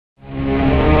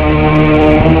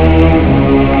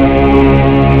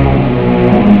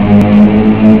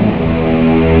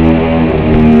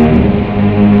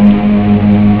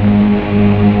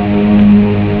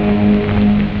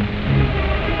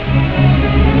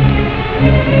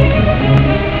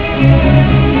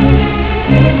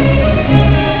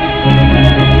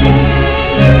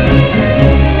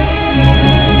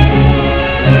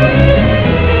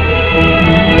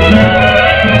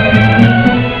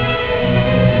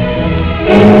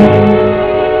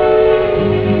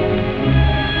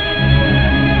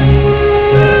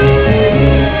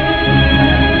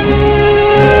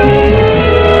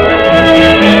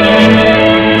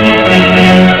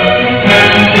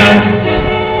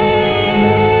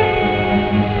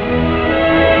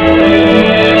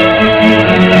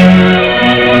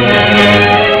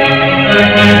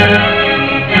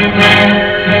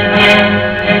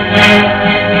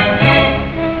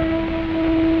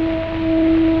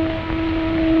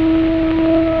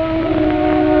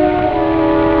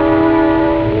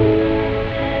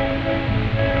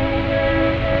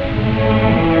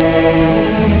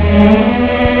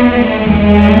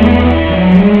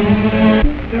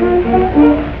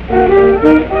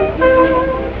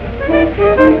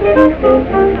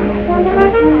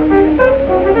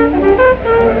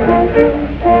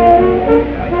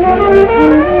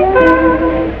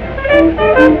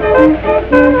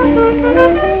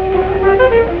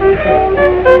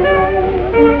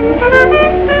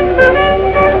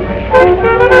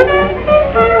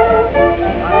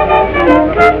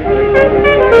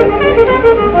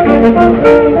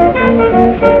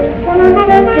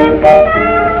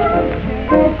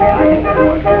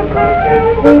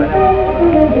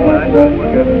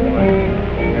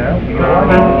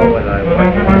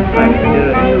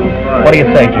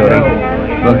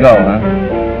go, huh?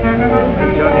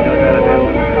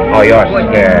 Oh, you're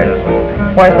scared.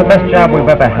 Why, it's the best job we've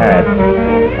ever had.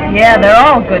 Yeah, they're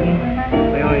all good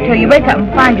until you wake up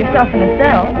and find yourself in a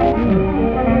cell.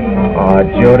 Oh,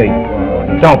 Judy,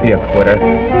 don't be a quitter.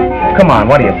 Come on,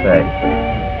 what do you say?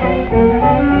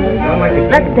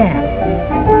 Let's dance.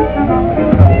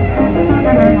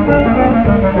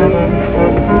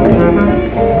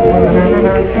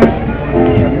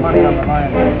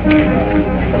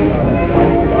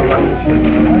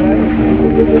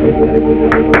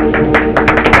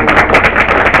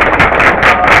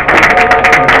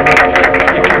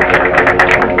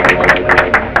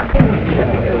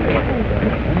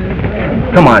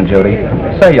 Come on, Judy.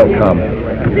 Say you'll come.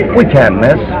 We can't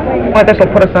miss. Why, this'll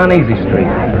put us on easy street.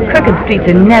 Crooked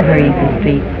streets are never easy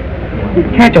streets.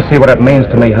 Can't you see what it means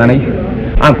to me, honey?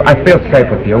 I feel safe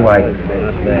with you.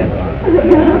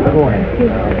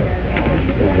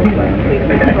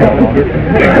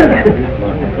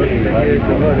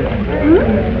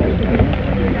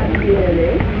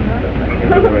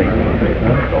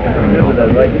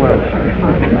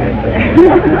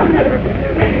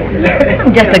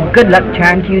 Just a good luck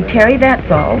charm to you, Terry,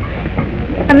 that's all.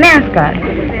 A mascot.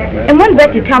 In one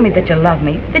breath you tell me that you love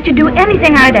me, that you do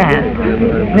anything I'd ask.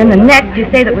 And then the next you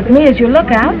say that with me as your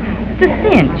lookout, it's a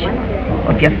cinch.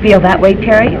 Well, if you feel that way,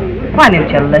 Terry, why don't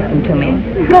you listen to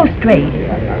me? Go straight.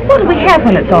 What do we have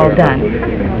when it's all done?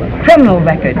 Criminal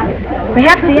record.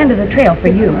 Perhaps the end of the trail for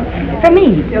you. For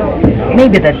me.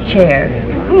 Maybe the chair.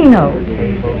 Who knows?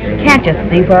 Can't you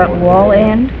see where it will all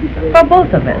end? For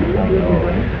both of us.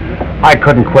 I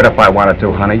couldn't quit if I wanted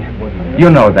to, honey. You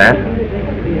know that.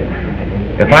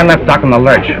 If I left Doc in the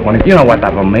lurch, well, you know what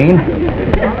that will mean.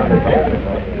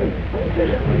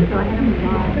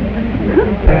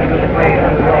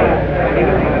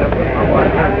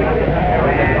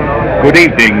 Good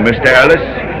evening, Mr. Ellis.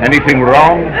 Anything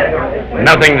wrong?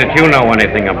 Nothing that you know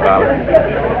anything about.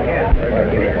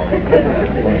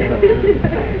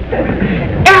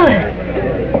 Ellis!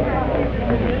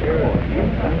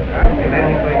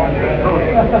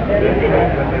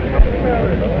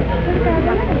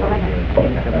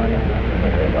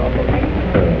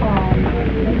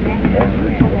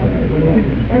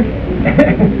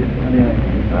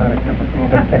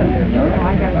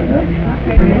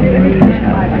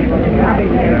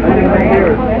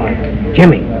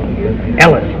 Jimmy,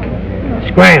 Ellis,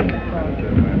 scram.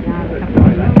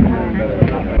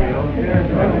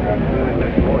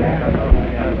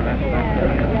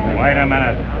 Wait a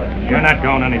minute. You're not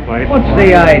going anyplace. What's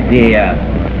the idea?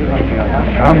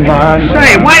 Come on.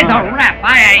 Say, where's the rap? I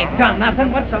ain't done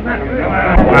nothing. What's the matter?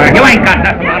 You ain't got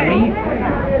nothing on me.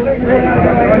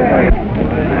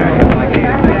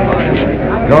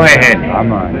 Go ahead.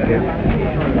 Come on.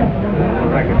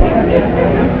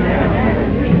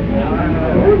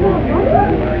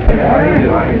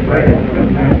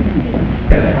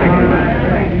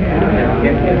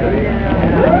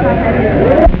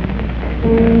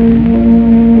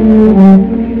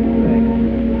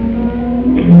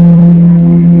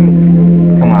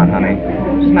 Come on, honey.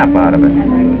 Snap out of it.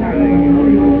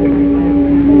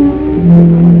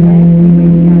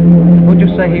 Who'd you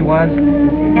say he was?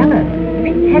 Ellis,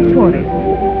 headquarters.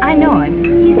 I know him.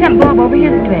 He sent Bob over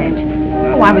his stretch.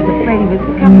 Oh, I was afraid he was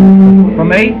coming. For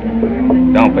me?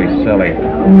 Don't be silly.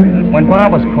 When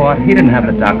Bob was caught, he didn't have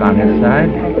the doc on his side.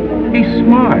 He's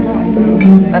smart.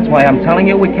 That's why I'm telling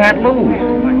you we can't lose.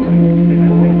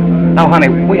 Now, honey,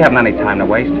 we haven't any time to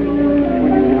waste.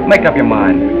 Make up your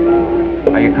mind.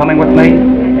 Are you coming with me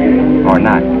or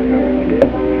not?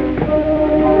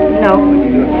 No,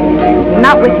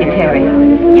 not with you, Terry.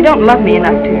 You don't love me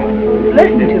enough to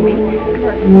listen to me.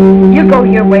 You go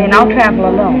your way and I'll travel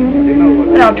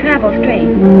alone. But I'll travel straight.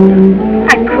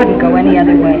 I couldn't go any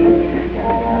other way.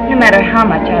 No matter how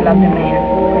much I loved a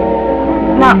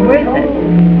man. Not worth it.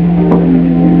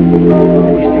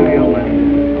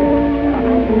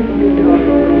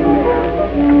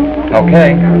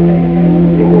 Okay.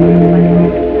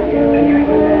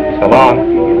 So long.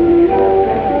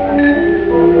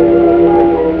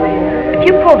 If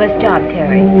you pull this job,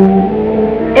 Terry,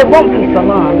 it won't be so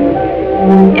long.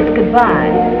 It's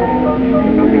goodbye.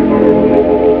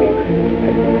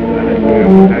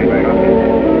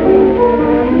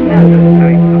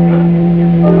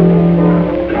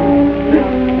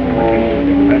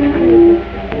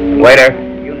 Waiter.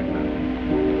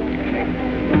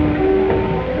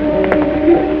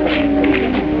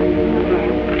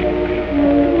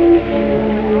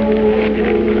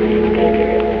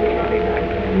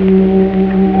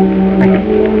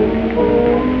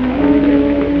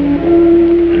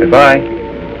 Goodbye.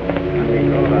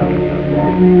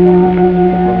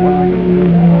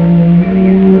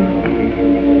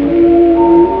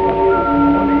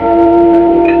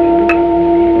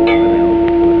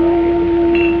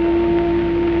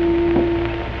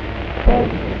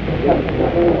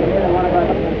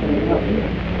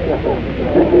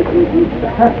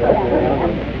 Good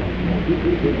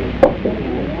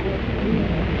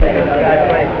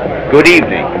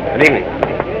evening. Good evening.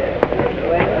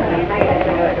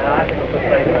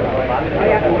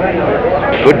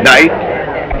 Good night.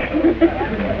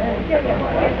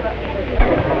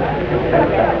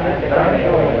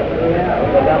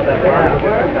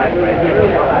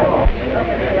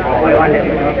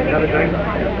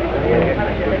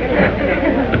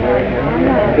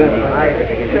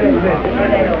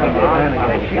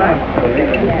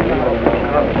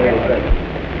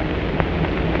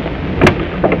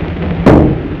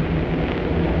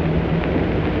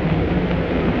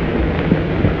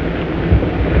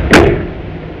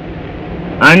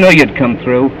 I knew you'd come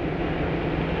through.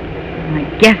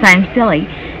 I guess I'm silly.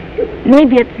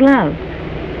 Maybe it's love.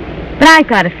 But I've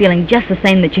got a feeling just the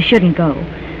same that you shouldn't go.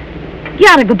 You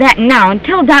ought to go back now and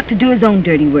tell Doc to do his own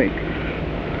dirty work.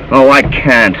 Oh, I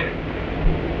can't.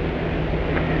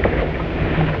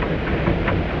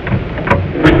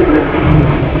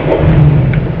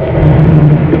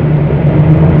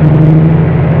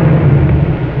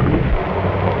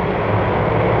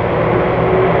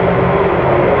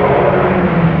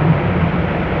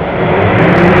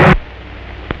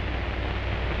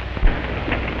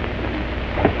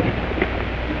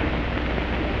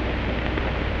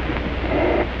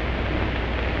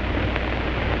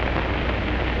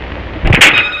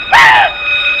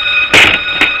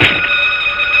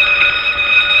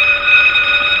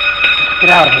 Get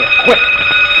out of here, quick.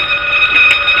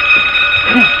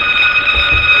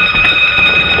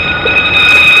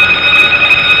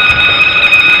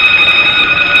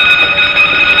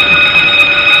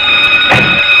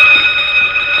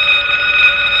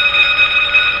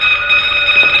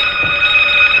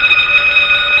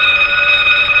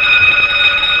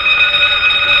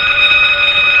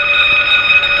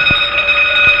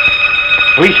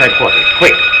 Police headquarters,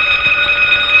 quick.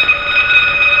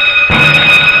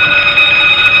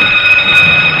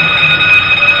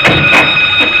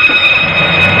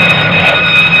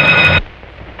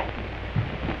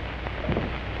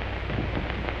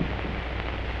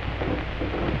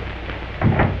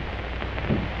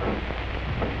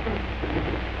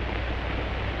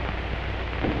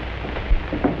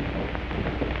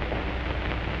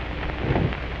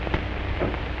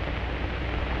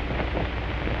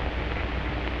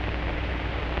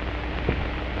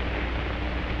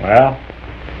 Well?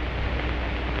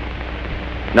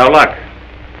 No luck.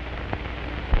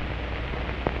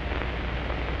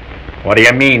 What do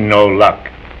you mean, no luck?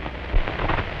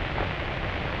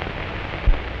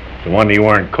 It's a wonder you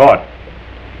weren't caught.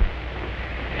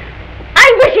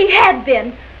 I wish he had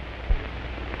been.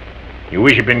 You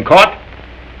wish you'd been caught?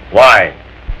 Why?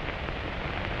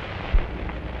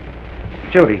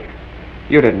 Judy,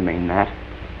 you didn't mean that.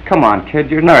 Come on,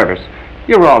 kid, you're nervous.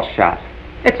 You're all shot.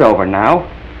 It's over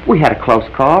now. We had a close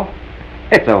call.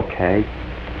 It's okay.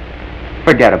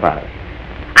 Forget about it.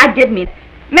 I did mean it.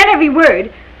 Meant every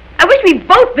word. I wish we'd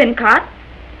both been caught.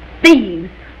 Thieves.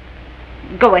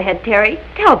 Go ahead, Terry.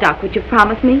 Tell Doc what you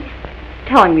promised me.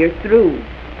 Tell him you're through.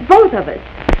 Both of us.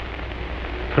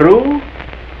 Through?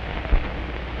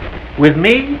 With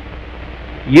me?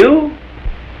 You?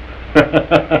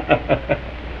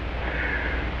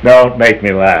 Don't make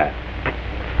me laugh.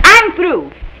 I'm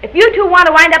through. If you two want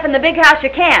to wind up in the big house, you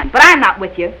can, but I'm not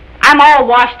with you. I'm all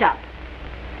washed up.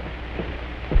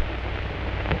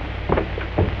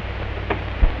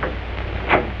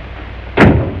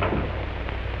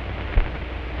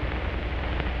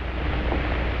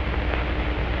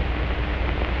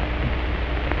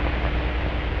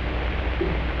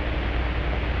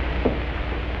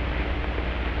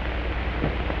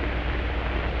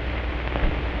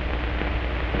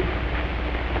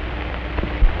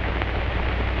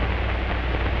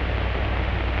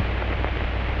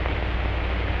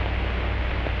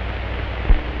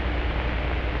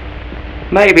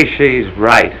 Maybe she's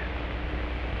right.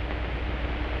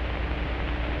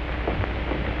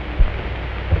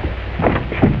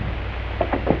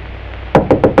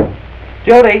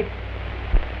 Judy.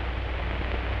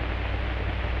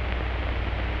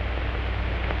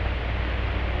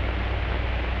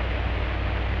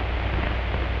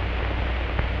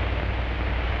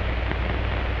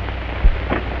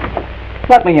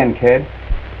 Let me in, kid.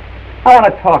 I want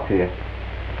to talk to you.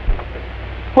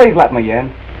 Please let me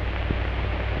in.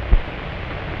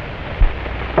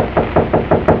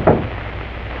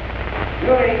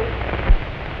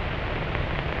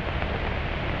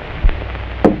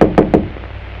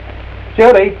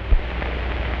 Judy?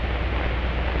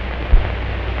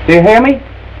 Do you hear me?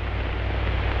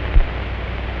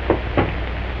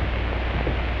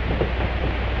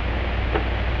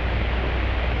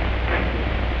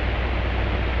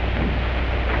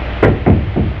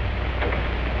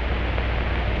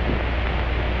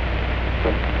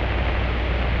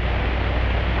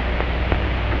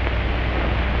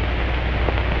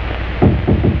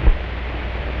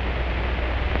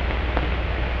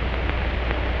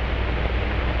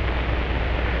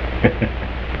 Oh,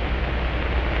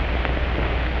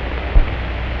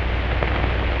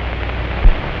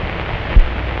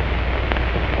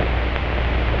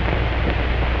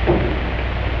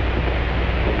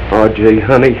 gee,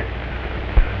 honey.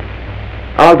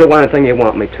 I'll do anything you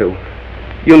want me to.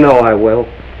 You know I will.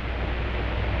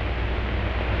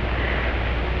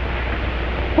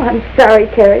 Oh, I'm sorry,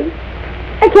 Terry.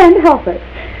 I can't help it.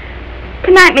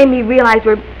 Tonight made me realize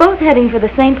we're both heading for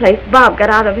the same place Bob got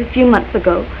out of a few months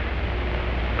ago.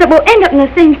 That we'll end up in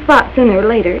the same spot sooner or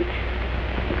later.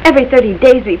 Every 30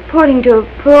 days reporting to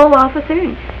a parole officer,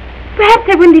 and perhaps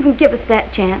they wouldn't even give us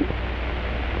that chance.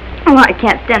 Oh, I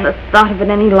can't stand the thought of it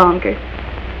any longer.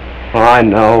 Oh, I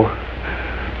know.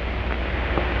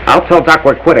 I'll tell Doc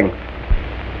we're quitting.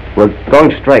 We're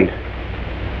going straight.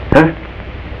 Huh?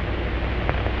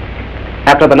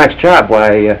 After the next job,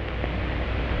 why,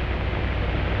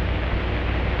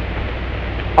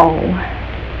 Oh.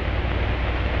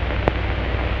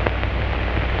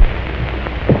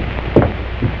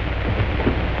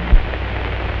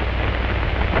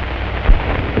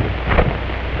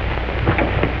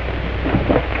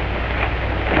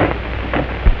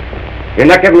 You're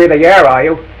not giving me the air, are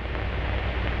you?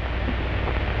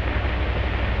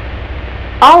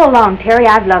 All along, Terry,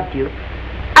 I've loved you.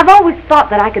 I've always thought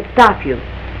that I could stop you,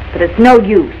 but it's no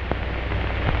use.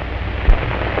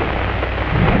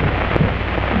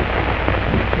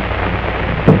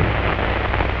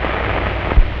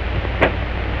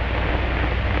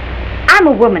 I'm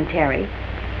a woman, Terry.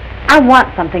 I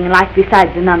want something in life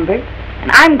besides the numbers,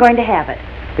 and I'm going to have it.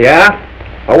 Yeah?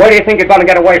 Well, where do you think you're going to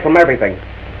get away from everything?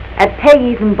 At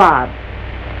Peggy's and Bob's.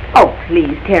 Oh,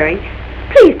 please, Terry.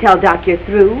 Please tell Doc you're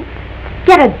through.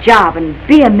 Get a job and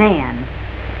be a man.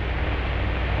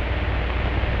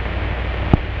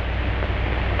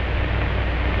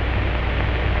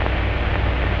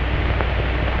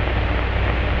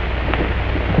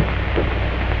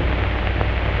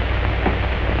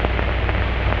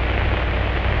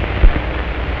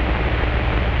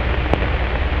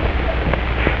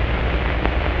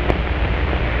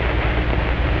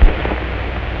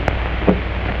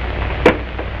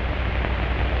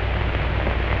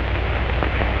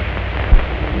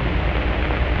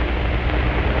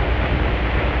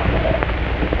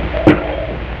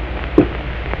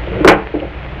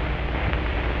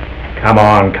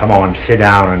 Come on, sit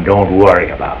down and don't worry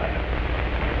about it.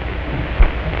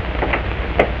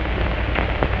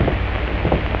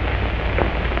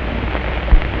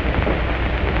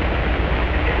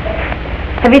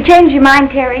 Have you changed your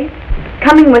mind, Terry?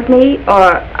 Coming with me,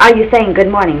 or are you saying good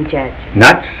morning, Judge?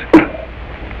 Nuts?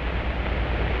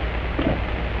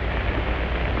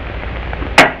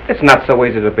 It's not so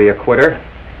easy to be a quitter.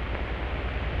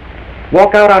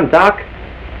 Walk out on Doc?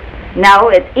 No,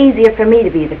 it's easier for me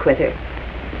to be the quitter.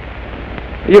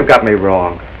 You've got me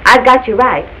wrong. I've got you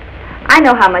right. I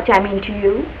know how much I mean to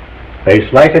you. They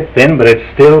slice it thin, but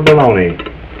it's still bologna.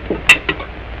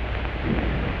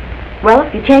 Well,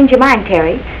 if you change your mind,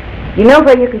 Terry, you know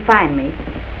where you can find me.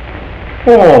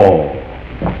 Oh,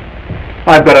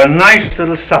 I've got a nice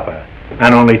little supper,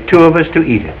 and only 2 of us to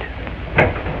eat it.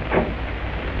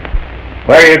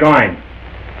 Where are you going?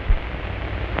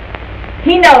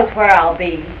 He knows where I'll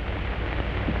be.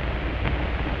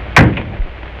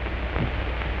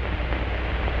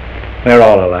 They're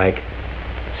all alike.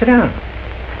 Sit down.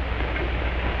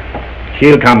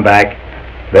 She'll come back.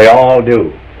 They all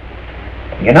do.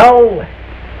 You know,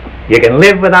 you can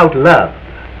live without love,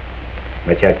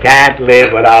 but you can't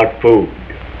live without food.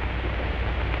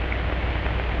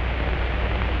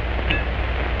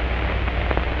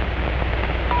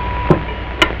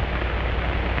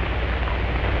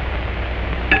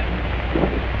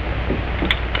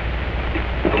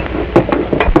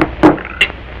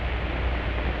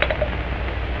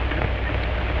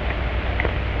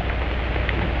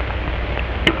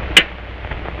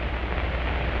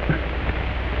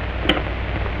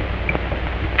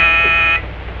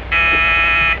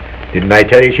 Didn't I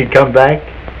tell you she'd come back?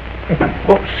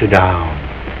 Oh, sit down.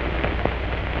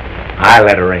 I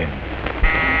let her in.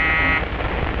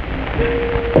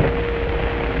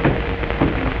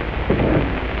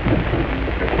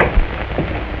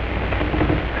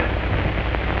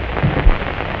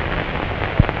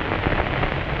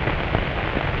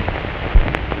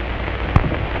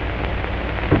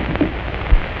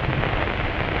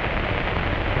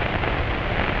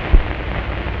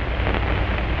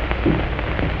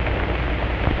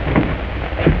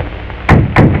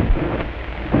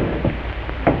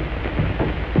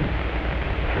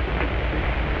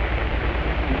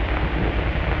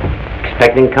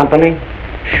 Expecting company?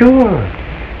 Sure.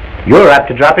 You're apt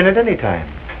to drop in at any time.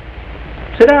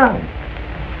 Sit down.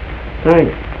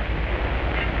 Thanks.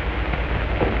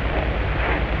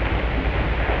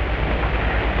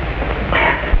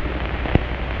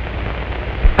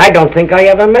 I don't think I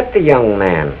ever met the young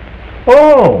man.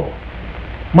 Oh,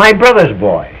 my brother's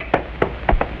boy.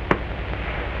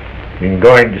 Been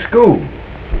going to school.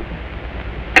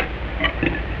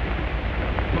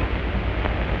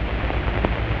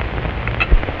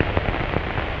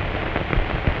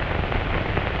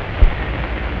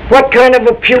 What kind of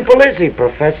a pupil is he,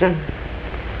 Professor?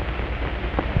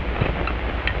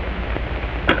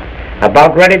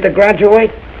 About ready to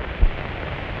graduate?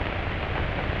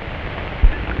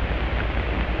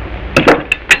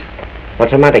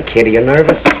 What's the matter, kid? Are you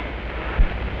nervous?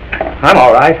 I'm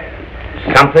all right.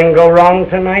 Something go wrong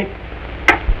tonight?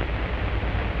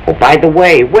 Oh, by the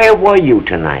way, where were you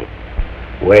tonight?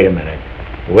 Wait a minute.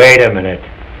 Wait a minute.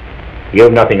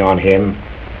 You've nothing on him.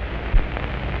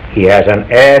 He has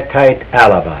an airtight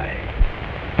alibi.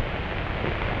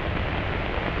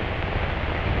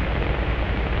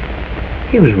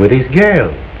 He was with his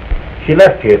girl. She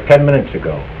left here 10 minutes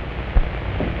ago.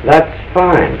 That's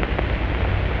fine.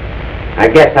 I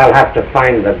guess I'll have to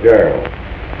find the girl.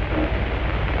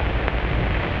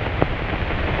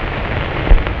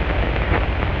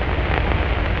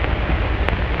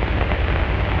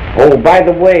 Oh, by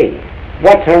the way,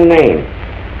 what's her name?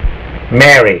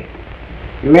 Mary.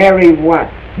 Mary what?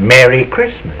 Merry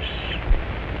Christmas.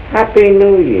 Happy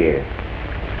New Year.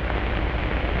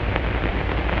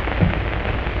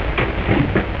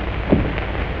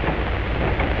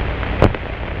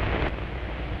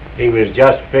 He was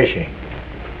just fishing.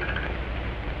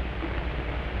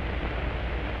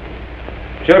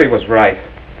 Judy was right.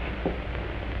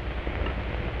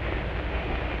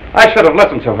 I should have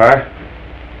listened to her.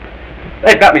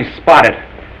 They've got me spotted.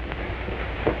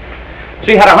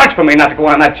 She had a hunch for me not to go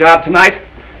on that job tonight.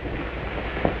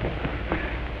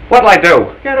 What'll I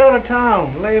do? Get out of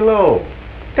town. Lay low.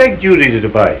 Take Judy's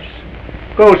advice.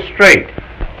 Go straight.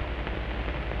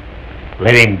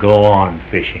 Let him go on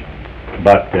fishing.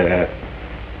 But,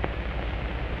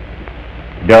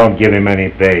 don't give him any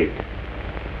bait.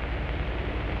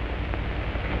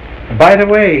 By the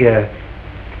way,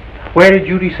 where did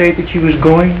Judy say that she was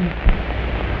going?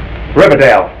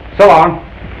 Riverdale. So long.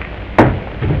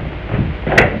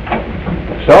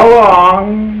 So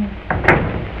long,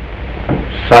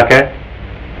 sucker.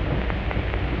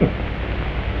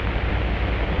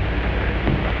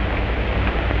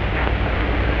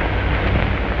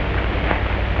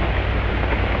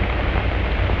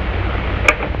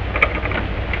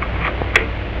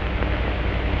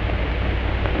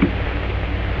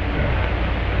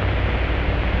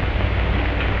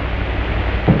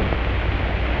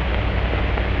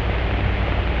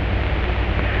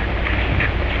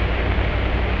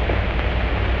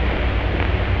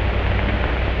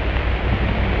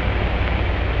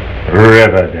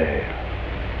 Riverdale.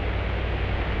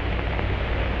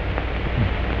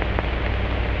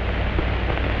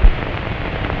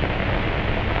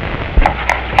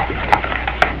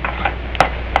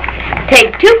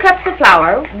 Take 2 cups of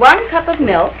flour, 1 cup of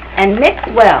milk, and mix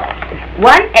well.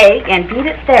 1 egg and beat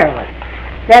it thoroughly.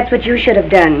 That's what you should have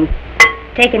done.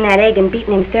 Taken that egg and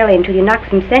beaten him thoroughly until you knocked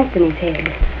some sense in his head.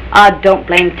 Ah, don't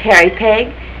blame Terry,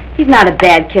 Peg. He's not a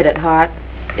bad kid at heart.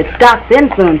 It's Doc's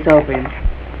influence over him.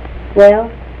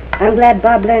 Well, I'm glad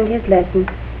Bob learned his lesson.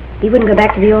 He wouldn't go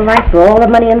back to the old life for all the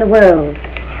money in the world.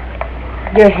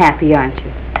 You're happy, aren't you?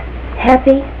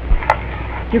 Happy?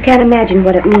 You can't imagine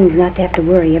what it means not to have to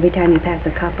worry every time you pass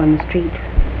a cop on the street.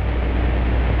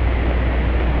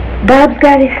 Bob's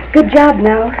got a good job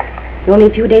now. Only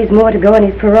a few days more to go on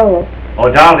his parole.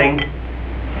 Oh, darling.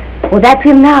 Well, that's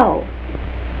him now.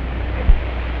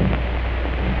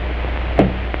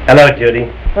 Hello, Judy.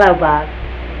 Hello, Bob.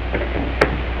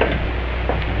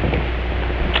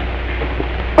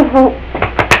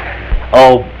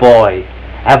 Oh, boy.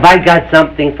 Have I got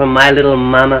something for my little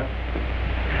mama?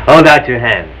 Hold out your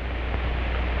hand.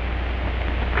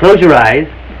 Close your eyes.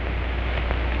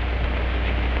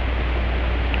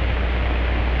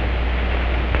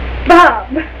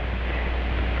 Bob!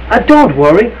 Don't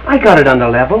worry. I got it on the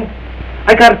level.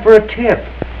 I got it for a tip.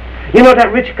 You know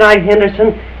that rich guy,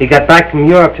 Henderson? He got back from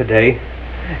Europe today.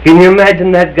 Can you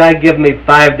imagine that guy giving me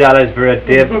 $5 for a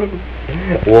tip?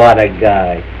 What a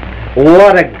guy.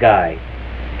 What a guy.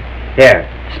 Here,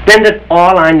 spend it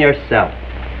all on yourself.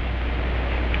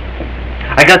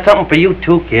 I got something for you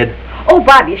too, kid. Oh,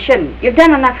 Bob, you shouldn't. You've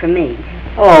done enough for me.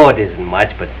 Oh, it isn't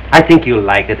much, but I think you'll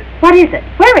like it. What is it?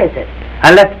 Where is it?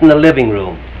 I left it in the living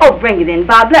room. Oh, bring it in,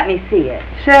 Bob. Let me see it.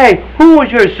 Say, who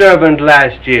was your servant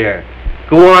last year?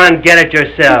 Go on, get it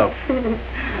yourself.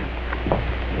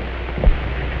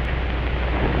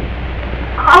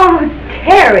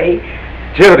 Terry.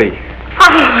 Judy.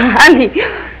 Oh, honey.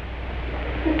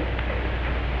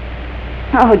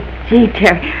 Oh, gee,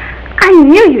 Terry. I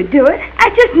knew you'd do it. I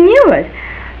just knew it.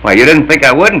 Well, you didn't think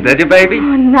I wouldn't, did you, baby?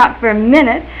 Oh, not for a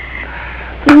minute.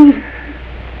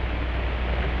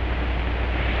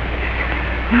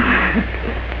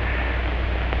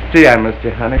 Gee, I missed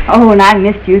you, honey. Oh, and I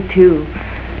missed you, too.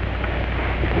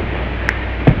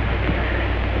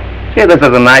 Gee, this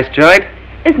is a nice joint.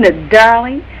 Isn't it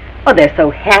darling? Oh, they're so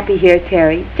happy here,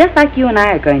 Terry. Just like you and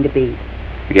I are going to be.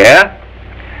 Yeah?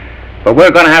 But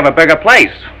we're going to have a bigger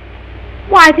place.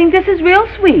 Well, I think this is real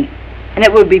sweet. And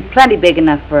it would be plenty big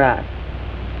enough for us.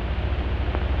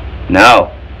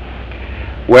 No.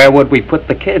 Where would we put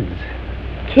the kids?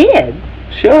 Kids?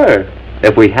 Sure,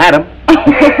 if we had them.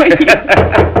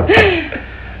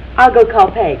 I'll go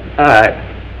call Peg. All right.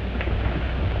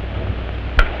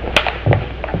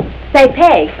 Say,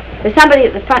 Peg, there's somebody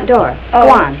at the front door. Oh. Go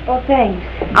on. Oh, thanks.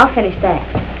 I'll finish that.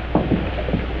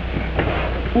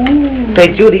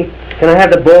 Say, Judy, can I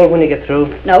have the bowl when you get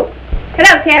through? Nope.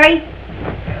 Hello, Terry.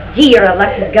 Gee, you're a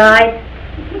lucky guy.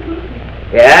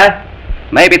 Yeah?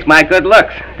 Maybe it's my good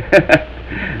looks.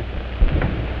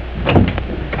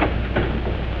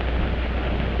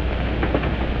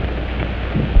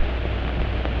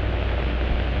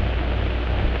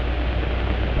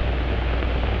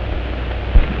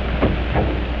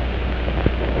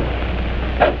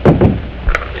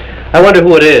 I wonder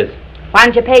who it is. Why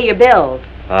don't you pay your bills?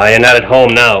 You're not at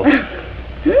home now.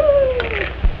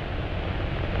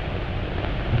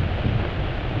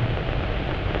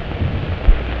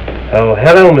 Oh,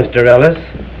 hello, Mr. Ellis.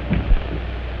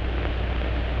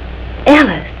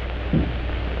 Ellis.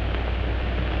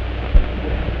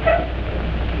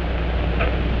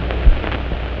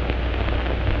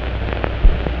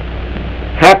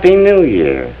 Happy New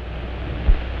Year.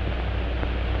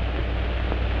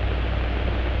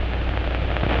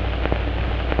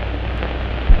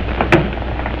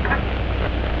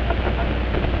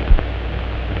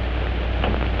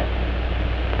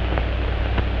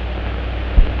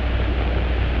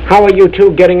 How are you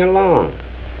two getting along?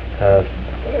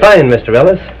 Fine, Mr.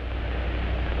 Ellis.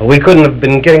 We couldn't have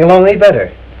been getting along any better.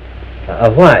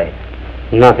 Why?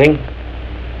 Nothing.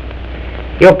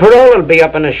 Your parole will be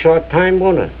up in a short time,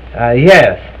 won't it?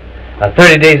 Yes.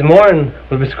 30 days more and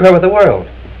we'll be square with the world.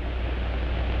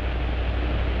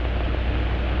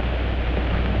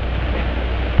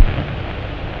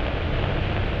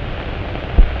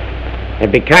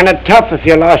 It'd be kind of tough if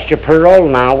you lost your parole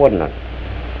now, wouldn't it?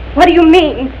 What do you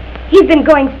mean? He's been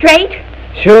going straight?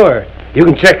 Sure. You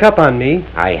can check up on me.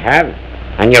 I have,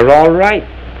 and you're all right.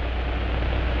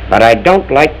 But I don't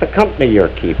like the company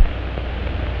you're keeping.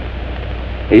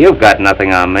 You've got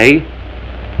nothing on me.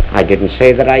 I didn't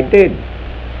say that I did.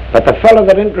 But the fellow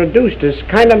that introduced us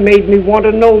kind of made me want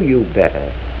to know you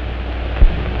better.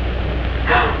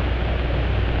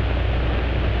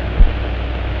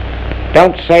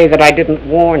 Don't say that I didn't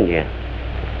warn you.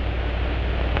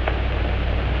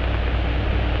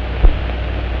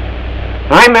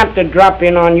 I'm apt to drop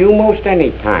in on you most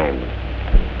any time.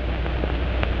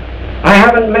 I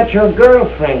haven't met your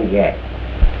girlfriend yet.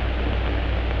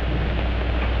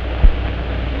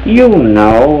 You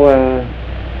know,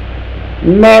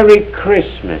 Merry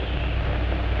Christmas.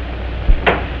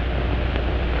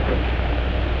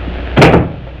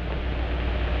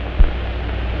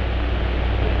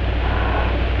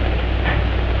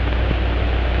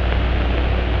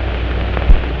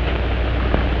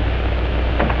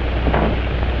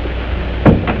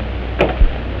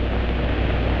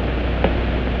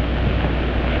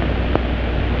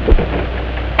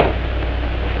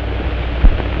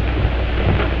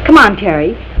 Come on,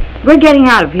 Terry. We're getting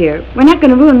out of here. We're not going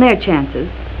to ruin their chances.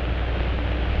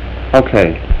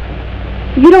 Okay.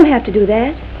 You don't have to do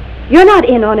that. You're not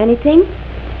in on anything.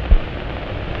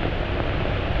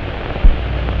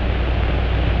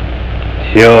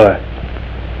 Sure.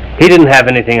 He didn't have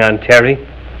anything on Terry.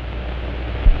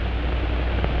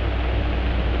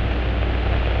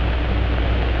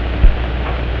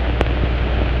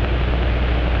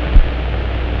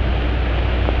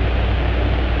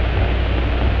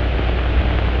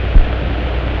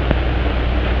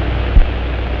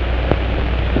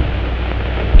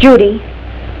 Judy,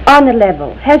 on the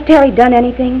level, has Terry done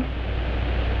anything?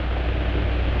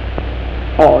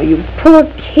 Oh, you poor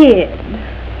kid.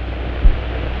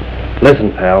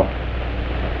 Listen, pal.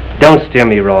 Don't steer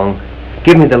me wrong.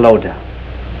 Give me the lowdown.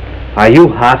 Are you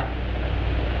hot?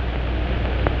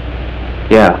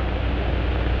 Yeah.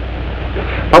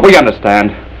 But we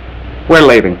understand. We're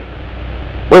leaving.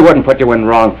 We wouldn't put you in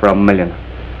wrong for $1 million.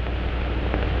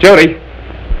 Judy,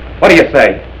 what do you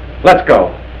say? Let's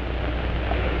go.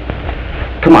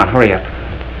 Come on, hurry up.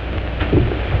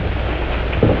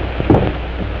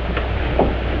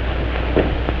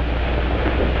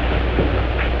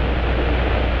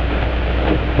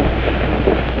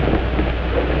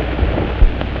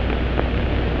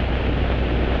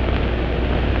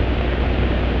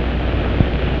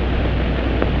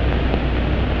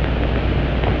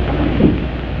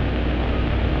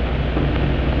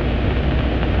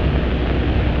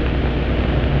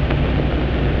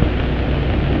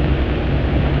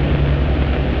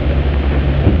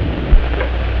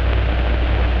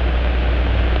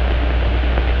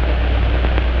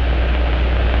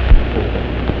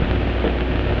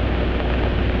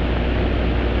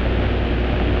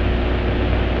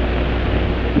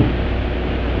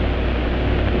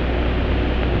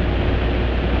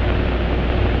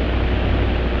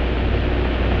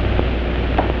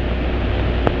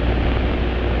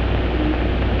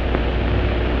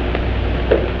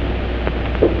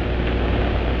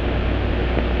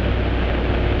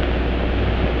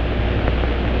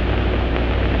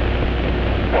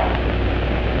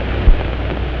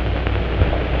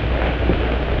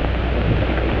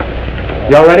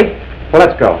 You all ready? Well,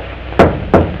 let's go.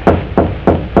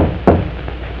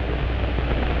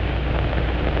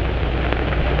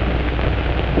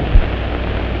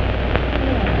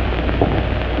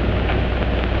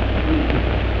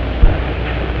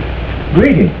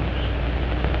 Greetings.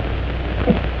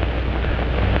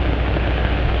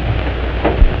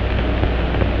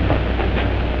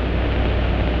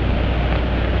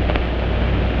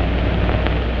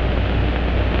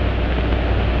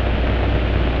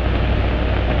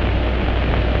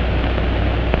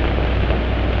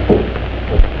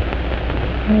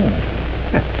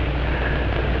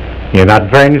 You're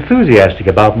not very enthusiastic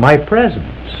about my presence.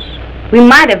 We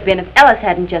might have been if Ellis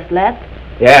hadn't just left.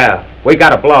 Yeah, we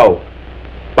got a blow.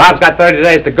 Bob's got 30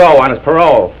 days to go on his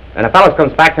parole. And if Ellis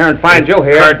comes back here and finds you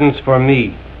here... Curtains for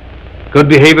me. Good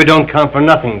behavior don't count for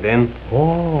nothing, then.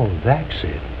 Oh, that's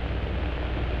it.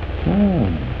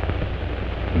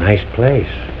 Nice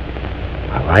place.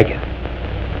 I like it.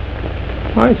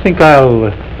 I think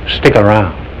I'll stick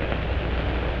around.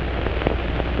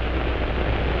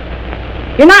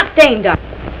 You're not staying, Doc.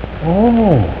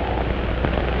 Oh.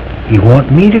 You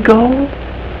want me to go?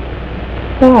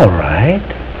 All right.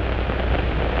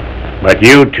 But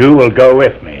you two will go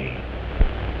with me.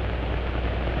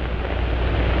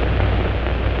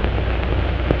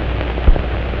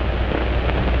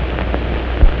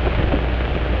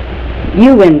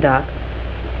 You win, Doc.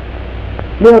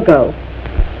 We'll go.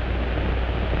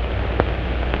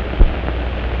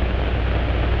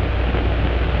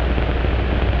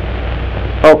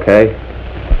 Okay.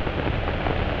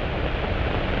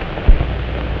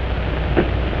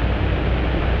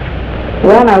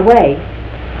 We're on our way.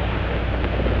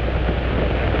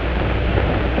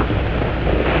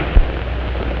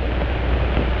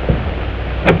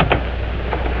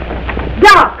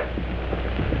 Doc!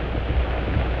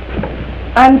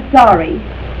 I'm sorry.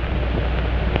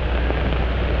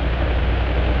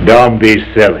 Don't be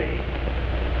silly.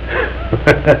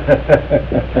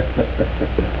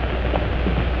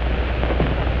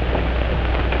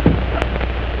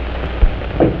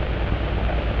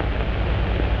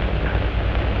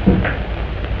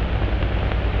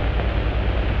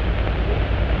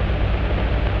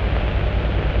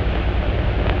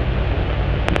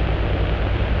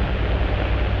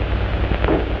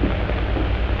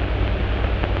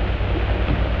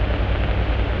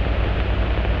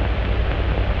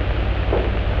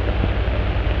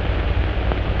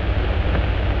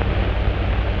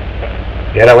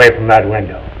 Get away from that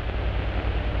window.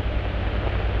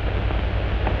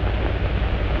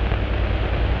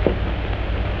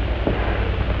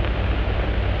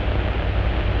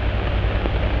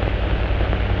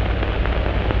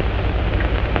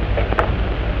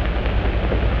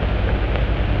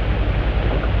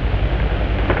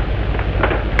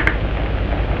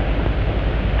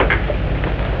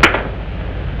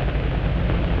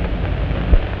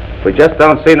 We just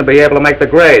don't seem to be able to make the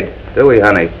grade, do we,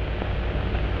 honey?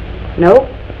 Nope.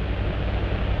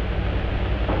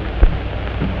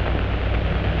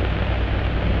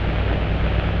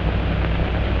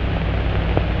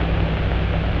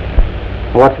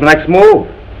 What's the next move?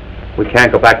 We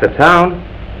can't go back to town.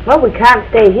 Well, we can't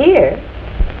stay here.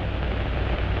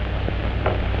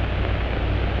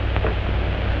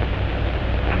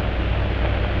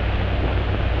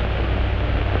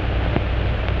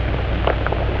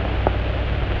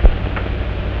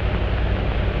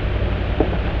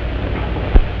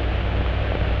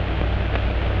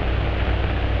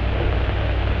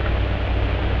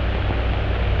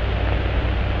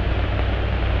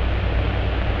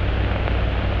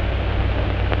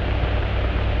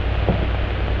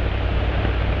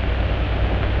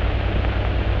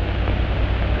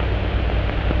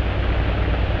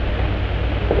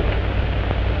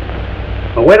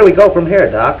 Well, where do we go from here,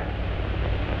 Doc?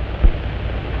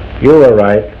 You were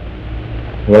right.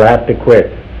 We'll have to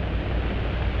quit.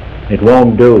 It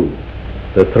won't do.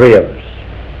 The three of us.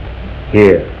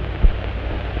 Here.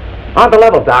 On the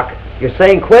level, Doc. You're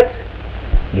saying quit?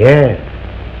 Yeah.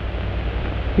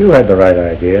 You had the right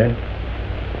idea.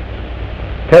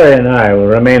 Terry and I will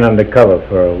remain undercover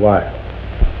for a while.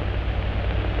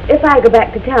 If I go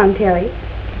back to town, Terry,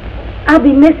 I'll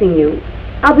be missing you.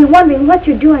 I'll be wondering what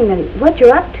you're doing and what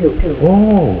you're up to.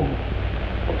 Oh.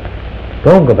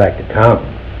 Don't go back to town.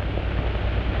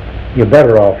 You're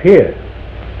better off here.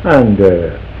 And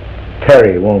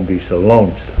Terry won't be so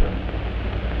lonesome.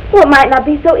 Well, it might not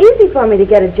be so easy for me to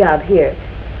get a job here.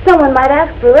 Someone might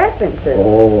ask for references.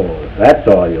 Oh, that's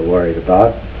all you're worried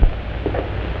about.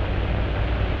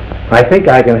 I think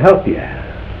I can help you.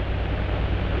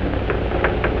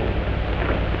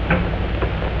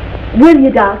 Will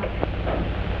you, Doc?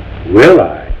 Will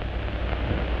I?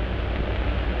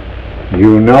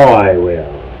 You know I will.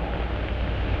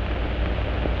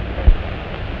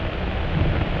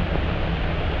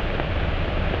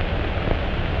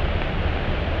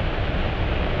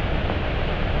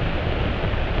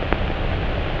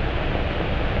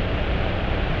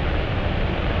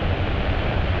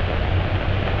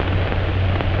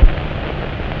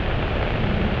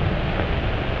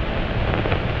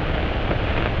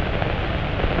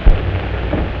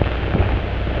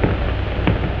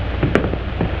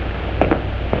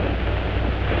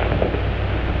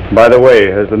 By the way,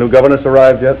 has the new governess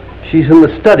arrived yet? She's in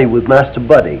the study with Master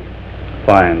Buddy.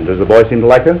 Fine. Does the boy seem to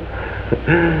like her?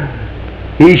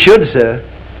 He should, sir.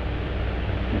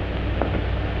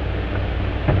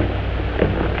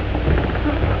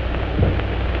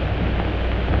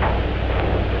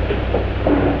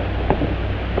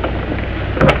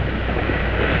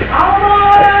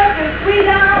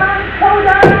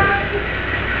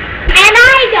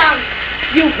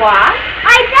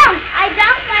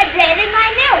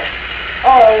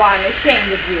 Oh, I'm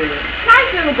ashamed of you.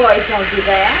 Nice little boys don't do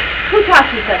that. Who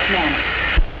taught you such manners?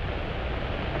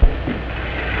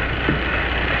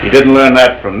 You didn't learn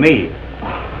that from me.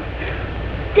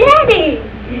 Daddy!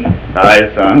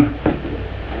 Hi, son.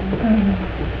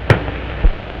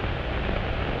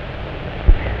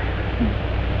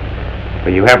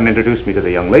 But you haven't introduced me to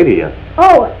the young lady yet.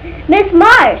 Oh, Miss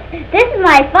Marsh, this is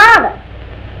my father.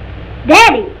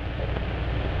 Daddy,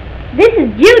 this is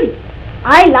Judy.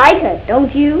 I like her,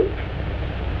 don't you?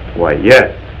 Why,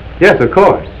 yes. Yes, of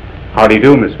course. How do you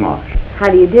do, Miss Marsh? How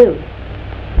do you do?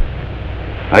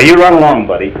 Now, you run along,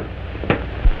 buddy.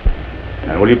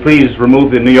 And will you please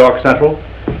remove the New York Central?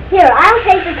 Here, I'll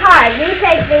take the card. You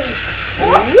take the...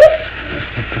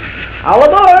 All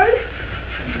aboard.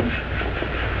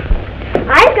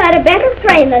 I've got a better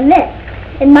frame than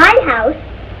this. In my house.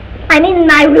 I mean in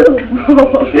my room.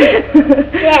 Yes,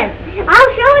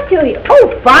 I'll show it to you.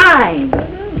 Oh, fine.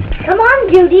 Come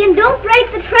on, Judy, and don't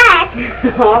break the track.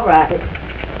 All right.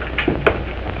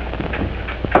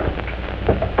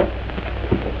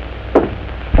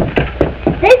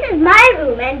 This is my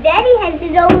room, and Daddy has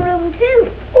his own room,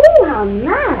 too. Oh, how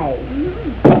nice.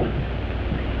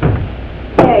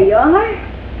 There you are.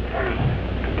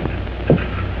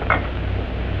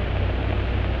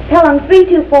 Tell him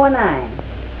 3249.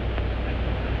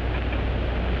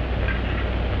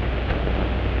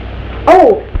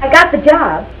 Oh, I got the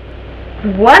job.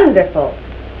 Wonderful.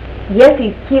 Yes,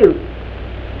 he's cute.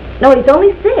 No, he's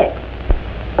only 6.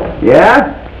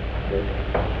 Yeah?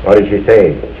 What did she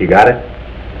say? She got it?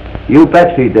 You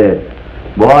bet she did.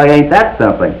 Boy, ain't that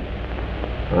something.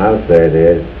 I'll say it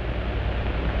is.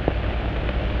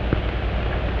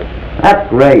 That's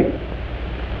great.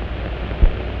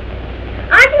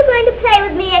 Aren't you going to play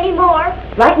with me anymore?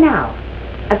 Right now.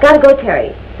 I've got to go,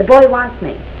 Terry. The boy wants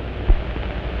me.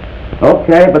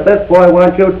 Okay, but this boy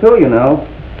wants you too, you know.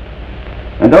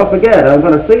 And don't forget, I'm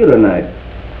going to see you tonight.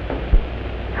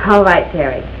 All right,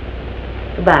 Terry.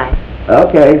 Goodbye.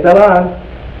 Okay, so long.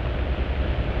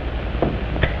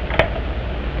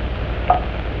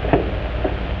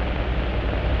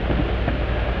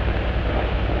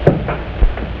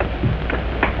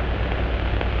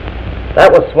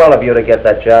 That was swell of you to get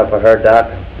that job for her,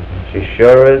 Doc. She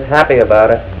sure is happy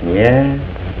about it. Yeah.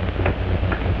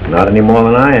 Not any more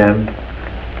than I am.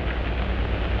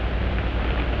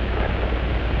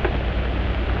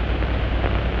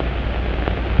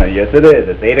 Yes, it is.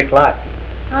 It's 8 o'clock.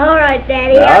 All right,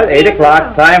 Daddy. Now, 8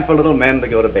 o'clock. Time for little men to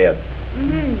go to bed.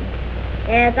 Mm-hmm.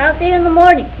 Yes, I'll see you in the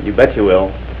morning. You bet you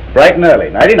will. Bright and early.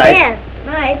 Nighty-night. Yes,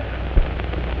 night.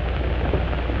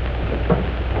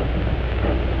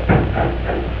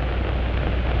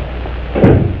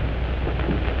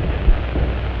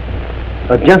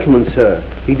 A gentleman, sir.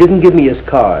 He didn't give me his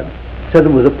card. Said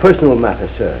it was a personal matter,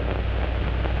 sir.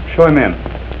 Show him in.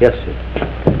 Yes, sir.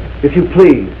 If you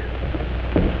please.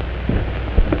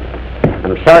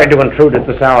 I'm sorry to intrude at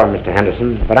this hour, Mr.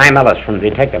 Henderson, but I'm Ellis from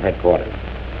Detective Headquarters.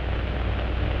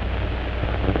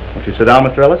 Won't you sit down,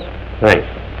 Mr. Ellis? Thanks.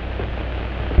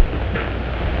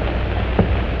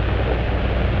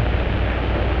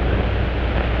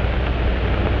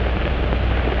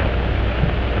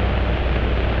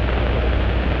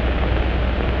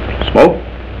 Smoke?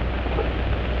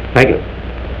 Thank you.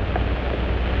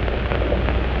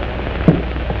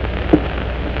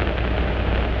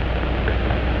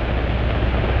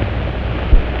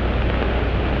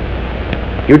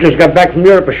 You just got back from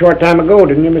Europe a short time ago,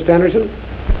 didn't you, Mr. Henderson?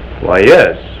 Why,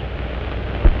 yes.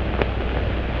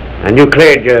 And you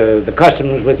cleared the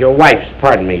customs with your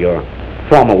your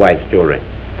former wife's jewelry.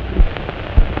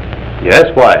 Yes,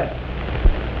 why?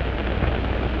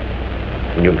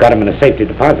 And you've got them in a safety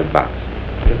deposit box.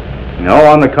 No,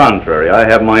 on the contrary. I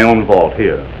have my own vault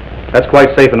here. That's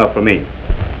quite safe enough for me.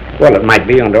 Well, it might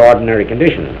be under ordinary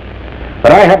conditions.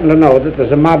 But I happen to know that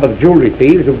there's a mob of jewelry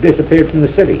thieves who've disappeared from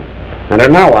the city and are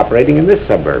now operating in this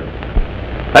suburb.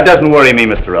 That doesn't worry me,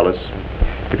 Mr. Ellis.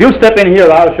 If you step in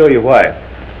here, I'll show you why.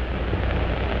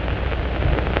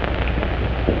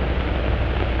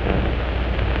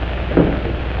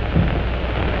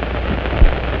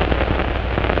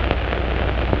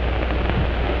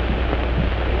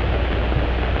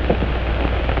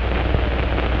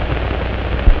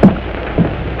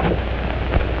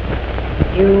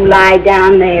 You lie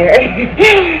down there.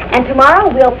 And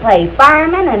tomorrow we'll play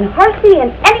fireman and horsey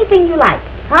and anything you like.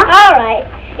 Huh? All right.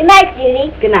 Good night,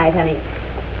 Judy. Good night, honey.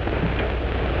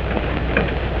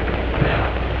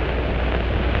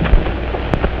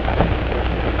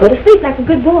 Go to sleep like a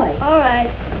good boy. All right.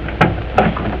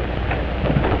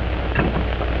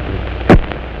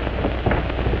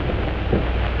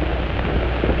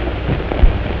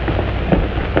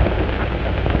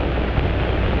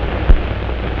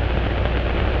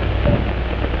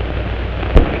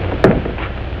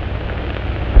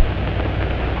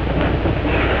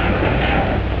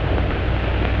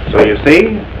 So you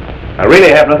see, I really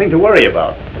have nothing to worry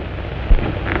about.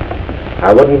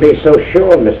 I wouldn't be so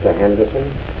sure, Mr. Henderson.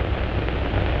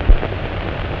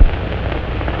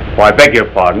 Oh, I beg your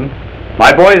pardon.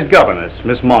 My boy's governess,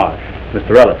 Miss Marsh,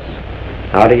 Mr. Ellis.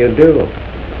 How do you do?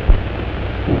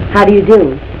 How do you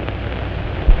do?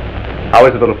 How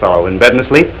is the little fellow? In bed and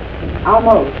asleep?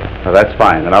 Almost. Oh, that's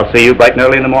fine. Then I'll see you bright and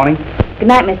early in the morning. Good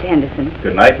night, Mr. Henderson.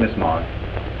 Good night, Miss Marsh.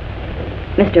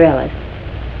 Mr. Ellis.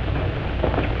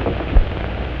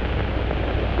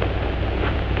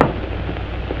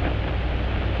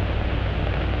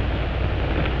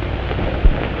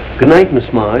 Good night,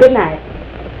 Miss Marsh. Good night.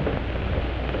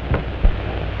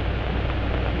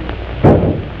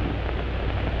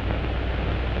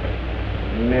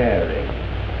 Mary.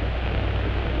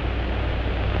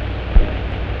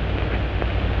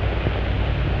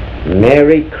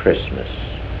 Merry Christmas.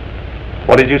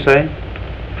 What did you say?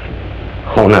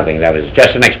 Oh, nothing. That was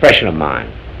just an expression of mine.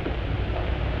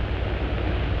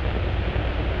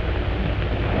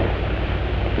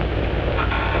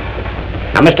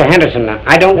 Now, Mr. Henderson,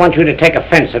 I don't want you to take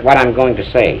offense at what I'm going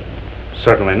to say.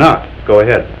 Certainly not. Go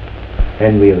ahead.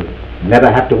 Then we'll never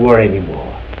have to worry anymore.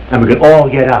 And we can all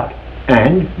get out.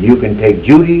 And you can take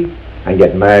Judy and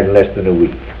get married in less than a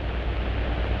week.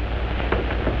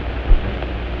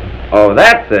 Oh,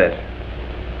 that's it.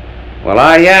 Well,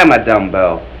 I am a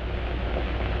dumbbell.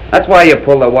 That's why you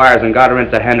pulled the wires and got her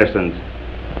into Henderson's.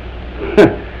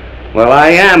 Well, I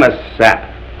am a sap.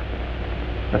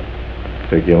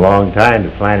 Took you a long time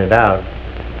to find it out.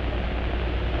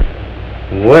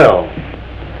 Well,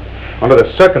 under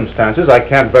the circumstances, I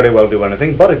can't very well do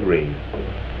anything but agree.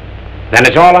 Then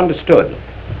it's all understood.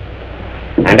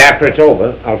 And after it's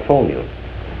over, I'll phone you.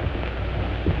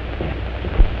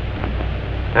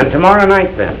 And tomorrow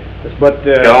night, then. But,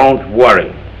 Don't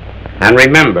worry. And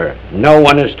remember, no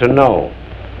one is to know.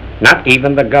 Not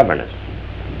even the governess.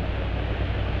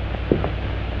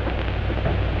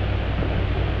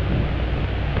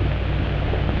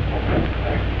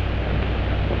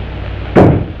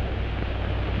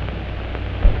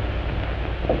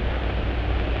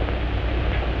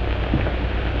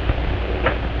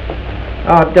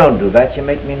 Oh, don't do that. You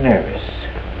make me nervous.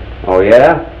 Oh,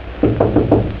 yeah?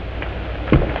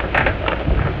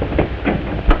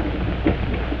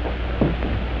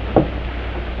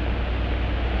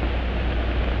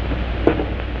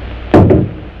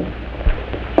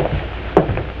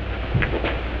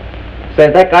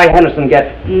 Say, that guy Henderson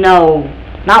get... No,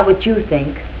 not what you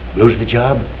think. Lose the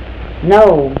job?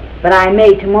 No, but I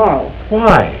may tomorrow.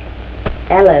 Why?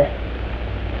 Ellis.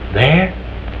 There?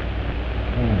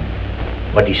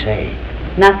 What'd he say?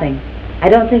 Nothing. I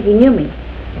don't think he knew me.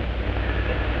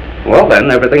 Well,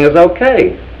 then, everything is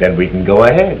okay. Then we can go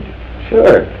ahead.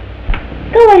 Sure.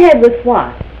 Go ahead with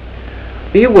what?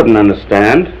 You wouldn't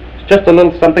understand. It's just a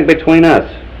little something between us.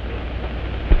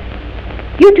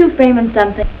 You two framing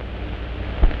something?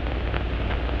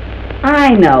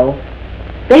 I know.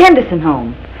 The Henderson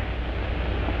home.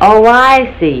 Oh,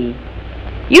 I see.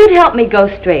 You'd help me go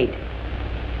straight.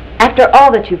 After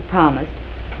all that you've promised,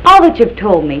 all that you've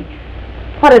told me,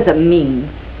 what does it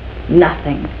mean?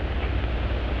 Nothing.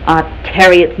 Ah,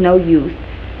 Terry, it's no use.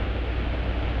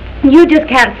 You just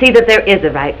can't see that there is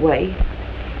a right way.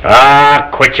 Ah,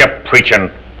 quit your preaching.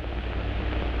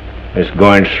 This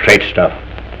going straight stuff.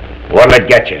 What'll it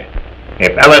get you?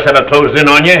 If Ellis ever closed in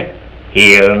on you,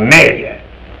 he'll nail you.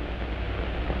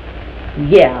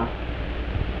 Yeah.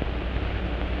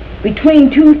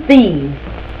 Between two thieves.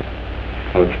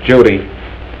 Oh, Judy,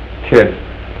 kid,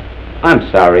 I'm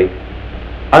sorry.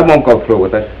 I won't go through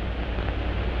with it.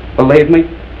 Believe me?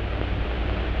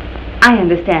 I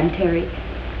understand, Terry.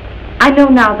 I know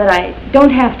now that I don't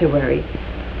have to worry.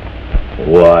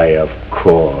 Why, of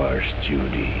course,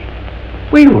 Judy.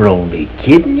 We were only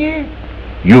kidding you.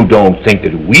 You don't think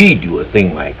that we do a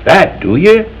thing like that, do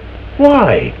you?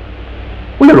 Why?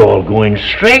 We're all going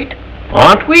straight,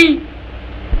 aren't we?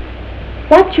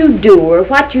 What you do or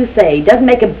what you say doesn't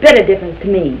make a bit of difference to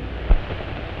me.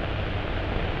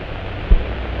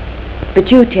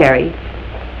 But you, Terry,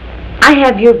 I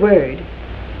have your word.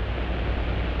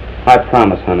 I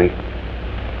promise, honey.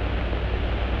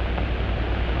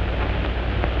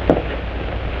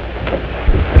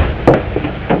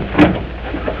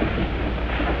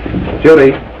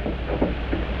 Judy,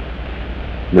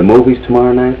 the movies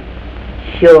tomorrow night?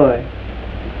 Sure.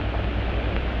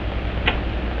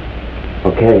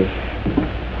 Okay.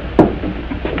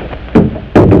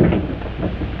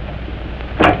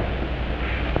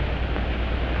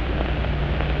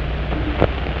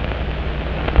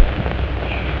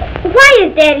 Why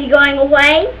is Daddy going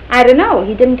away? I don't know.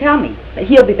 He didn't tell me. But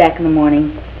he'll be back in the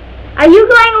morning. Are you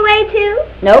going away too?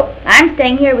 Nope. I'm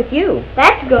staying here with you.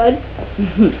 That's good.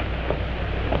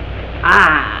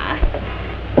 Ah.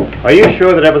 Are you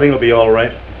sure that everything will be all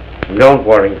right? Don't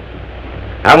worry.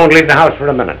 I won't leave the house for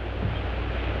a minute.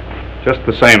 Just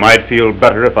the same, I'd feel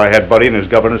better if I had Buddy and his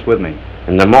governess with me.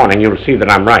 In the morning, you'll see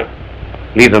that I'm right.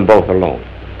 Leave them both alone.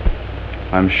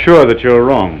 I'm sure that you're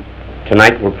wrong.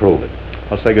 Tonight will prove it.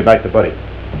 I'll say goodnight to Buddy.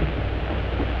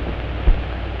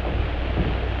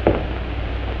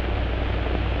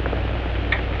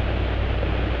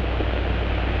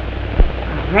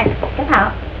 All right, get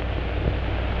out.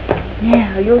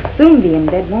 Now, you'll soon be in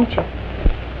bed, won't you?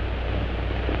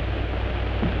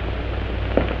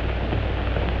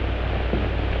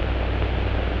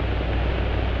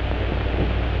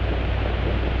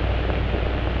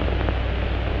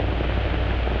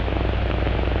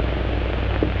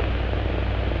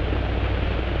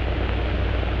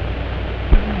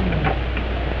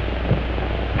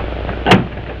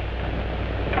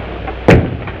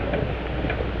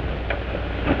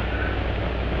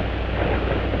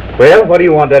 Well, what do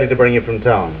you want Daddy to bring you from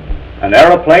town? An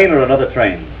aeroplane or another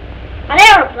train? An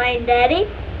aeroplane, Daddy.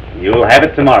 You'll have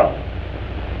it tomorrow.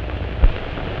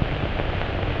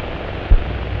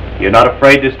 You're not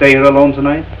afraid to stay here alone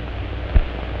tonight?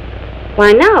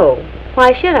 Why, no.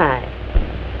 Why should I?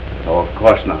 Oh, of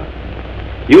course not.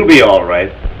 You'll be all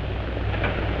right.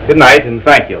 Good night, and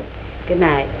thank you. Good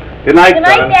night. Good night, Good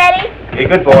night, son. Daddy. Be a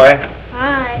good boy.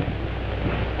 Bye.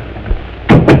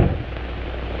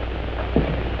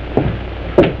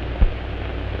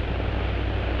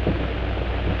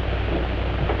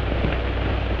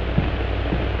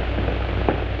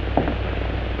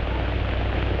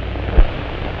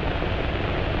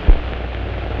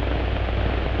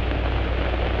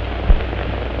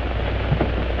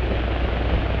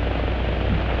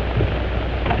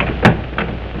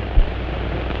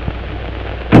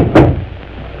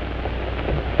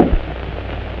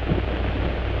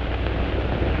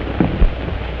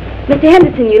 Mr.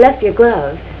 Henderson, you left your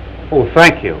gloves. Oh,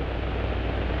 thank you.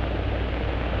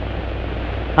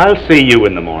 I'll see you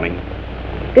in the morning.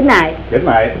 Good night. Good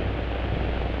night.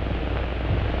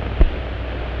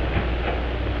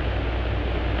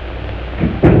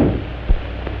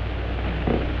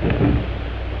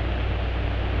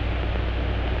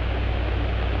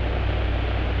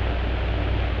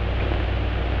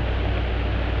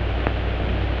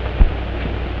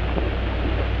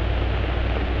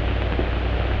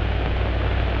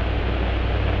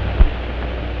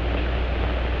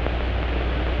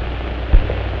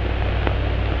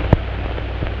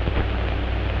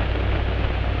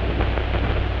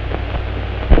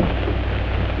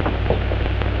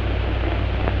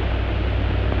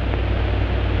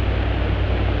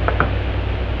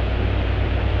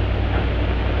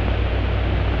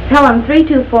 Pelham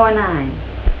 3249.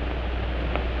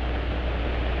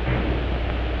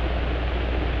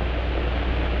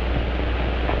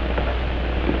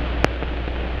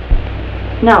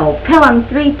 No, Pelham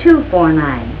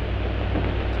 3249.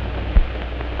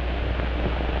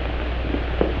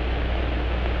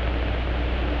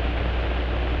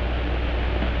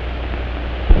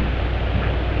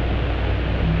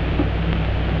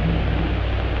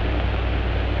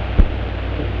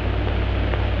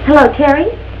 Hello, Terry?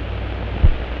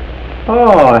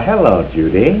 Oh, hello,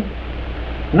 Judy.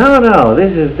 No,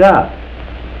 this is Doc.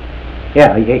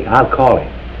 Yeah, I'll call him.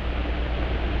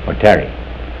 Or Terry.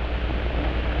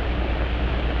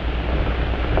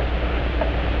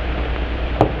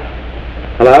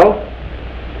 Hello?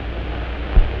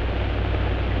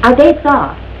 Our date's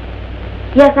off.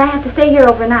 Yes, I have to stay here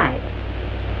overnight.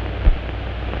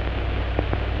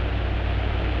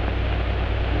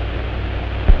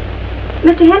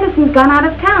 Mr. Henderson's gone out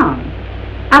of town.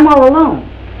 I'm all alone.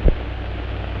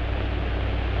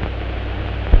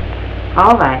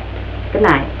 All right. Good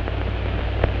night.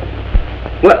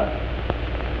 Well...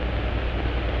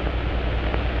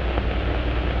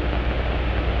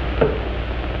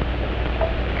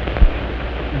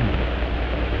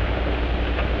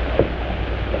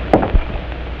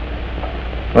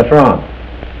 What's wrong?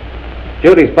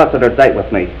 Judy's busted her date with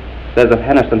me. Says if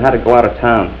Henderson had to go out of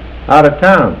town. Out of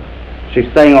town? She's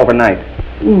staying overnight.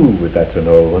 Ooh, but that's an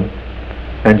old one.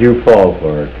 And you fall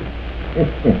for it.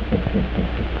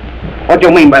 What do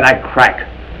you mean by that crack?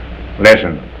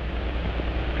 Listen.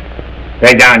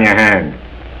 Lay down your hand.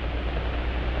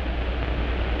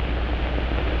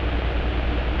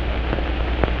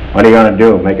 What are you going to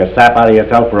do? Make a sap out of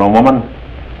yourself for a woman?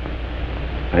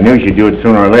 I knew she'd do it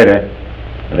sooner or later,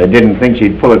 but I didn't think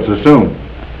she'd pull it so soon.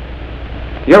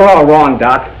 You're all wrong,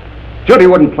 Doc. Judy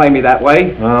wouldn't play me that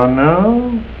way. Oh,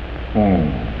 no?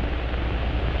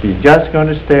 She's just going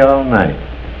to stay all night.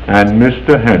 And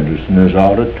Mr. Henderson is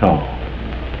out of town.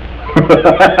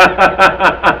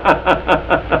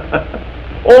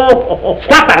 Oh,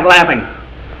 stop that laughing.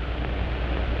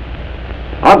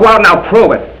 I'll go out and I'll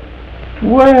prove it.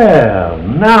 Well,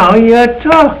 now you're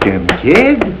talking,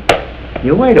 kid.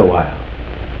 You wait a while,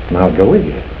 and I'll go with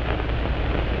you.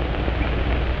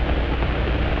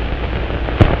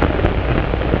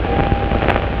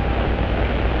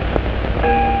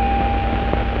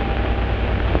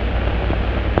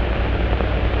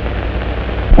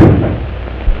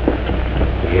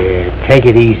 Take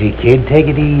it easy, kid. Take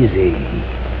it easy.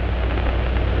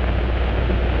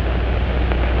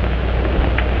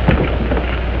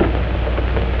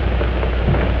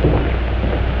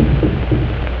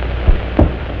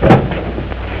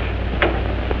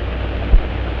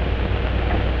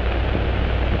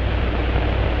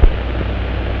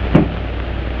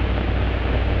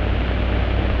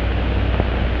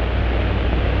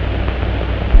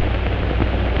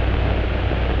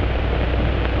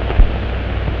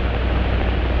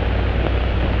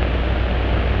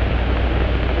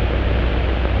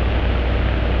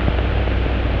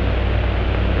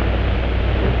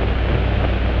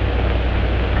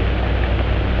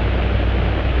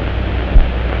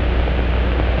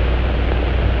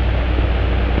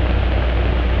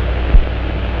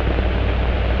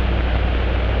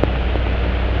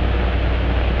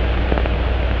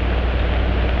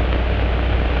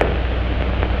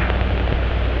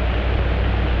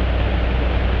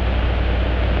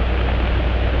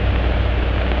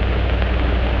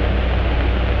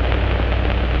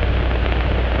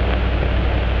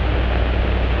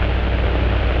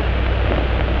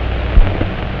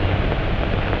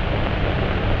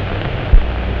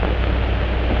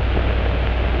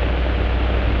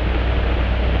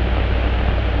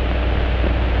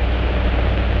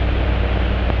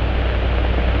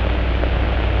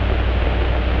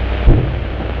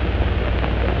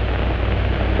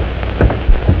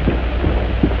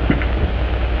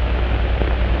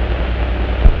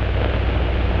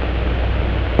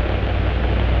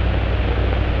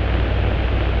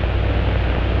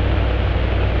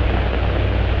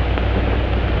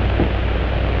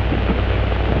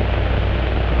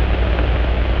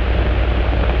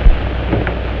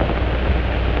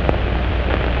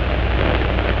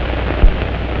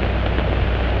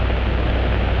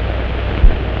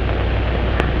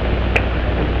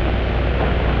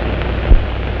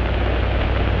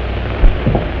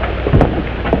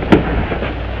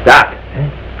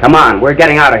 Come on, we're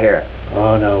getting out of here.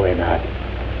 Oh, no, we're not.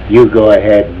 You go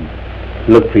ahead and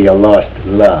look for your lost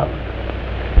love.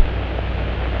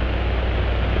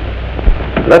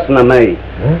 Listen to me.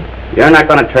 Huh? You're not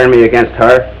going to turn me against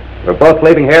her. We're both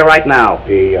leaving here right now.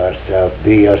 Be yourself,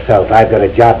 be yourself. I've got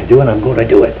a job to do, and I'm going to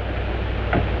do it.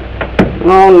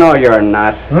 Oh, no, you're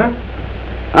not. Huh?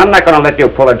 I'm not going to let you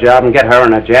pull a job and get her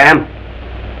in a jam.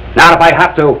 Not if I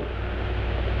have to.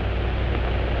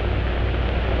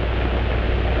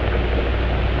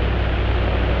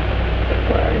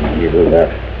 Why, you do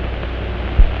that.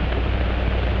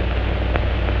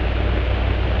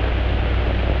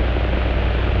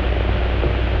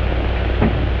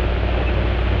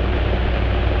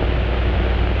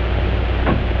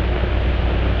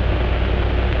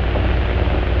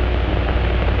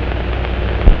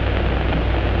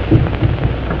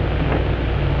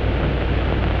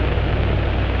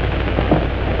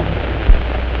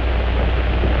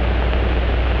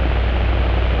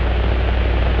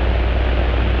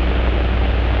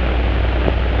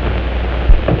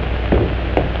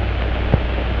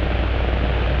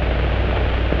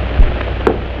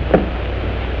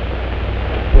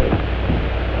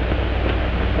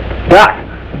 Doc,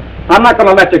 I'm not going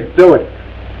to let you do it.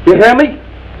 You hear me?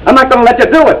 I'm not going to let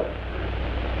you do it.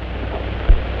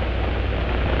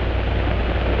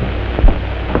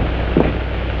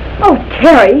 Oh,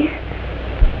 Terry.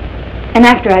 And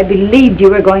after I believed you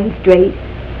were going straight.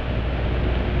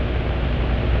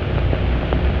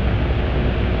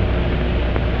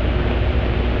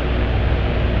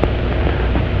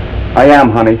 I am,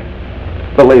 honey.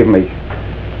 Believe me.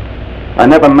 I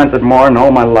never meant it more in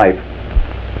all my life.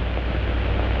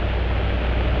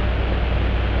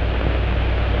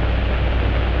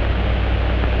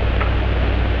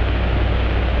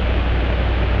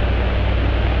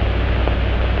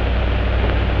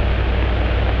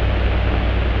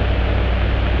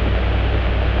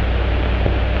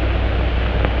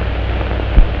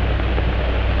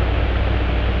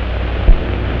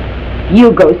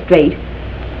 You go straight.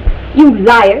 You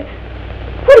liar.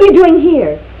 What are you doing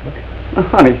here?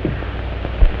 Honey.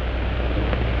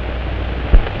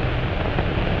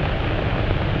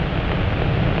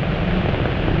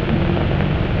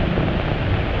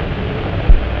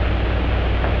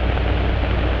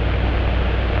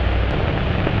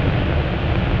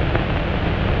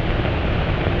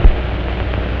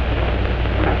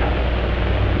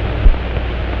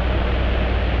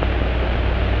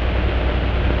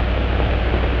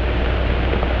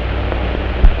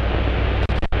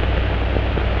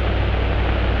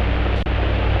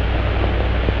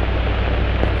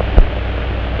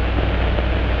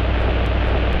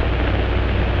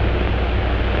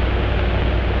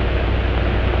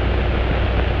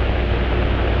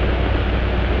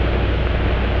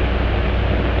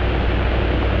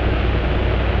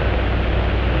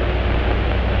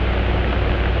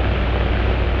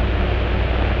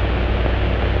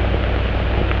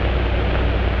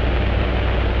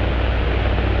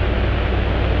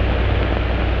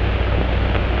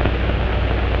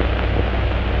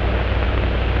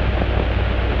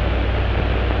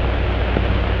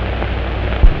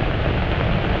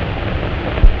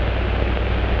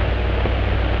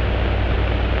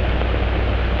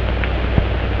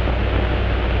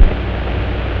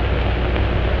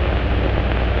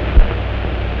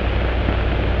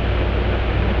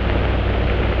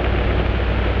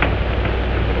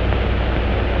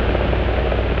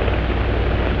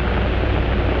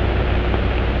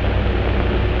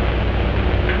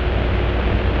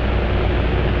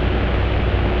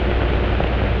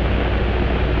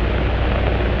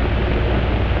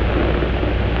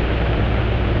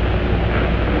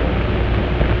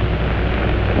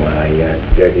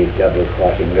 Dirty,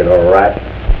 double-crossing little rat.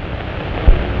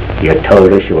 You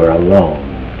told us you were alone.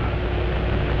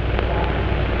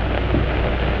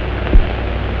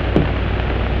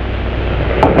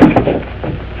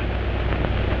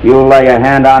 You lay a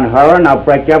hand on her and I'll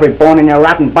break every bone in your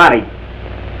rotten body.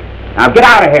 Now get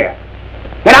out of here.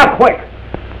 Get out quick.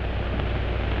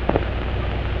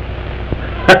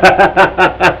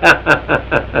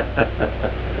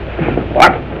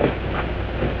 What?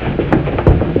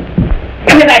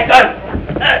 Give me that gun!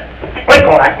 Let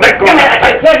go of that! Let go! Give me that! I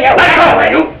tell you! Let go of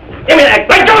you! Give me that!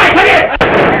 Let go! I tell you!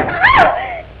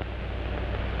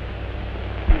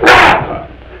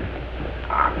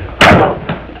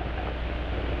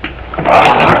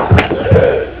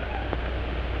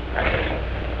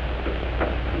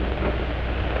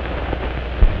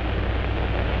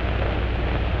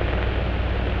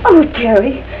 Oh,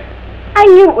 Terry, I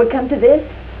knew it would come to this.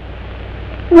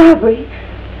 Robbery,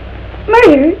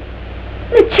 murder,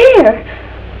 the chair.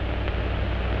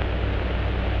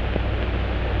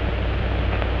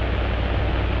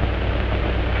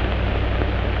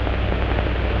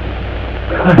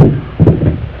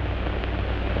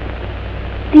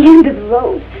 The end of the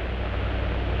road.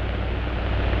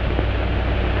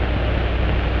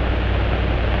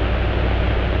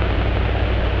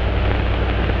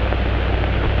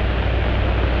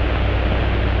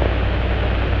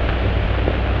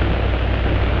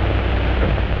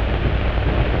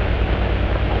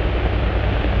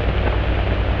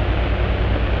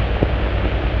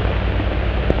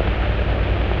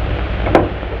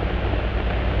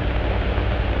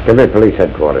 Give me police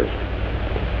headquarters.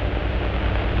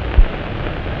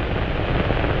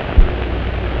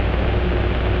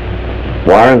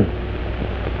 Warren,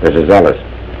 this is Ellis.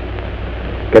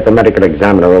 Get the medical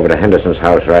examiner over to Henderson's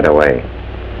house right away.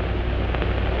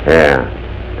 Yeah,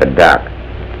 the doc.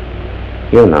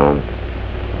 You know him.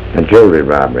 A jewelry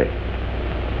robbery.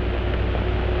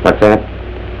 What's that?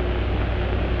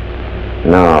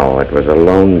 No, it was a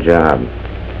lone job.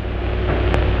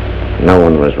 No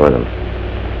one was with him.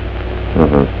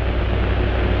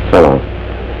 So long.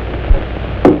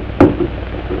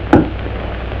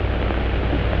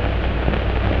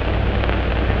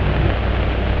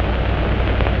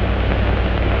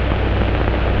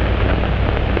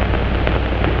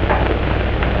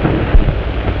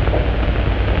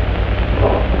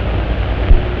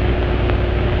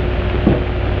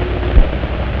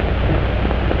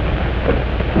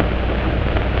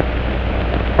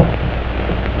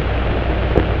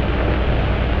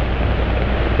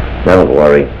 Don't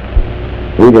worry.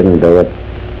 We didn't do it.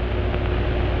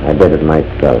 I did it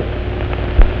myself.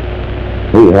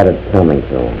 We had it coming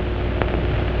to him.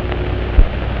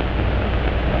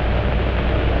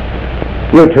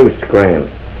 You two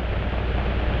scram.